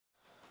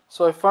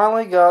So I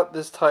finally got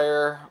this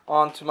tire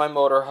onto my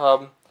motor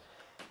hub,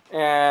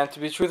 and to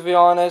be truthfully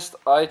honest,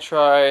 I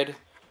tried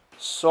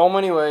so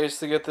many ways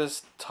to get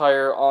this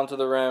tire onto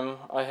the rim.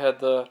 I had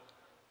the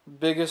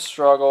biggest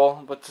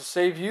struggle, but to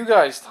save you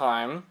guys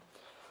time,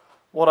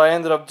 what I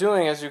ended up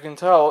doing, as you can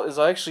tell, is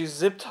I actually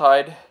zip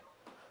tied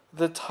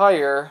the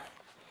tire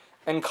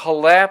and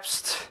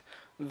collapsed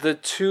the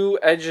two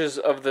edges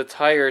of the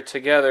tire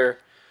together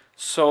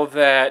so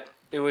that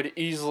it would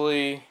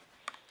easily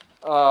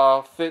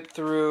fit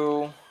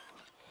through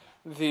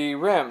the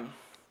rim.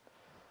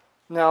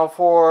 Now,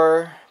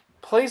 for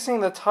placing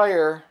the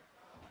tire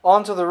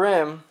onto the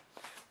rim,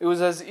 it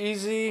was as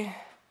easy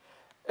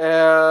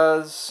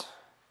as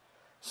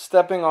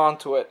stepping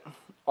onto it.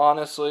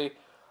 Honestly,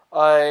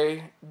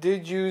 I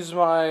did use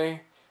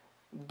my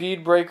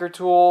bead breaker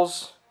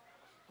tools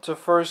to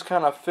first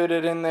kind of fit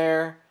it in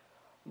there,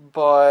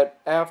 but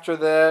after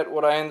that,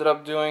 what I ended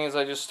up doing is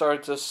I just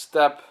started to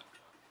step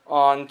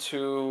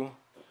onto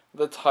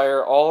the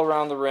tire all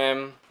around the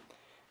rim,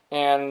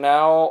 and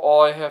now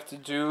all I have to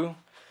do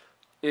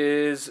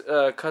is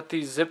cut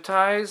these zip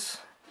ties,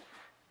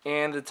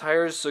 and the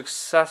tire is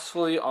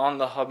successfully on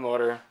the hub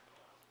motor.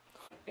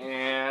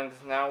 And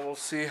now we'll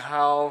see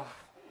how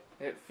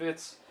it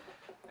fits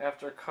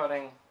after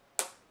cutting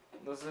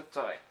the zip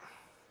tie.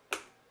 You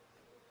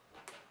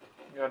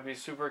gotta be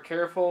super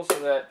careful so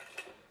that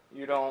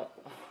you don't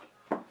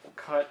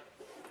cut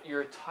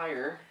your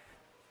tire.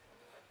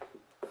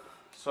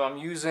 So I'm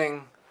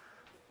using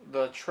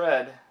the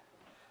tread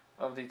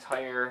of the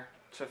tire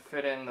to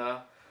fit in the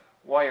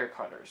wire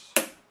cutters.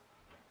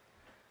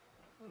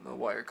 I'm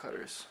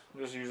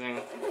just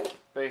using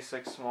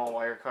basic small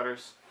wire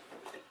cutters.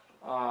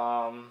 It's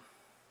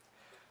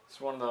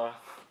one of the,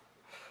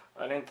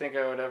 I didn't think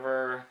I would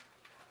ever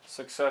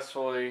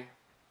successfully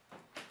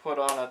put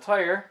on a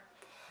tire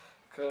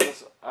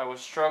because I was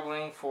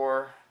struggling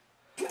for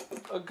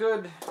a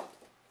good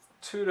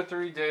 2 to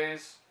 3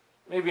 days,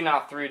 maybe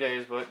not 3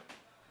 days, but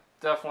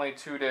definitely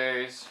 2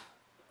 days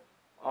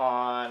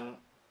on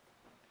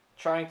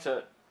trying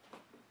to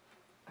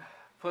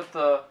put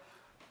the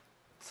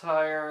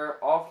tire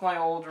off my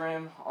old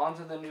rim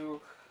onto the new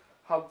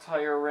hub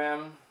tire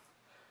rim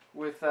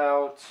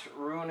without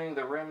ruining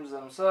the rims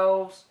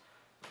themselves,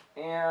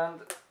 and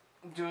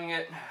doing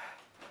it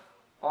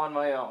on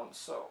my own.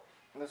 So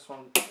this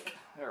one,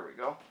 there we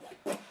go,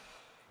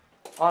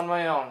 on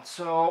my own.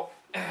 So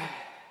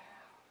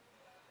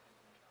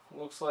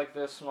looks like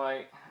this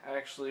might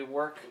actually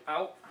work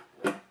out.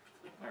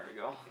 There we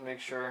go. Make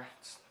sure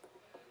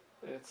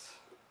it's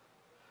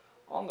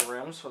on the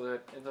rim so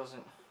that it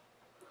doesn't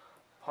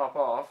pop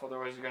off,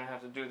 otherwise you're going to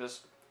have to do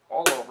this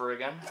all over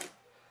again.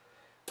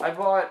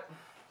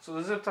 So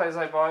the zip ties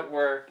I bought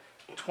were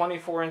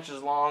 24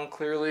 inches long.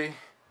 Clearly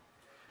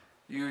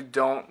you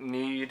don't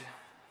need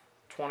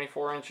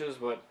 24 inches,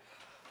 but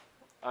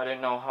I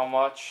didn't know how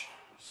much,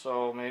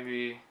 so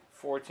maybe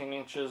 14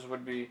 inches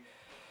would be,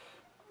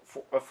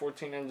 a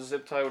 14-inch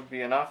zip tie would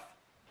be enough.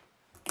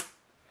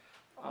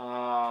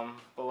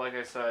 But like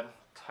I said,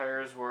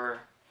 tires were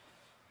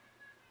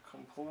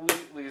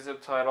completely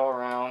zip tied all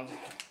around,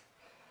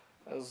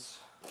 as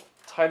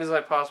tight as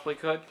I possibly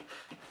could,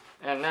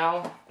 and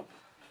now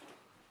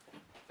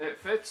it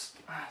fits.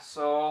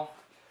 So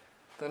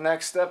the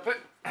next step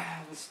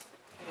is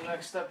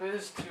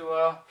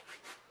to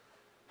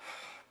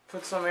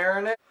put some air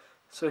in it.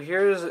 So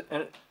here's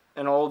an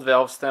old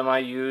valve stem I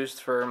used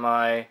for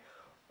my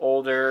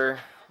older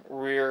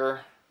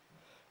rear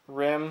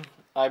rim.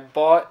 I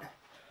bought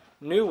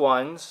new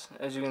ones.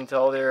 As you can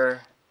tell,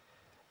 they're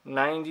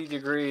 90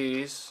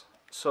 degrees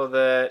so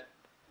that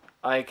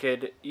I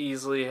could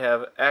easily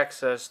have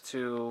access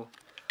to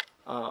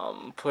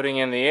putting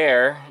in the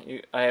air.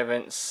 I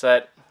haven't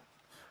set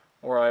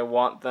where I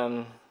want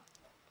them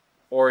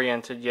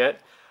oriented yet,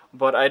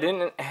 but I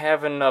didn't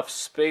have enough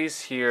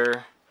space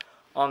here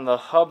on the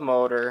hub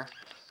motor,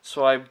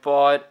 so I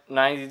bought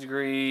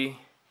 90-degree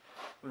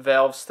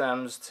valve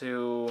stems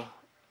to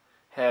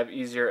have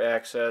easier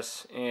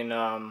access in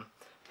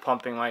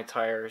pumping my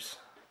tires.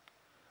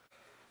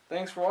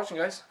 Thanks for watching,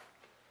 guys.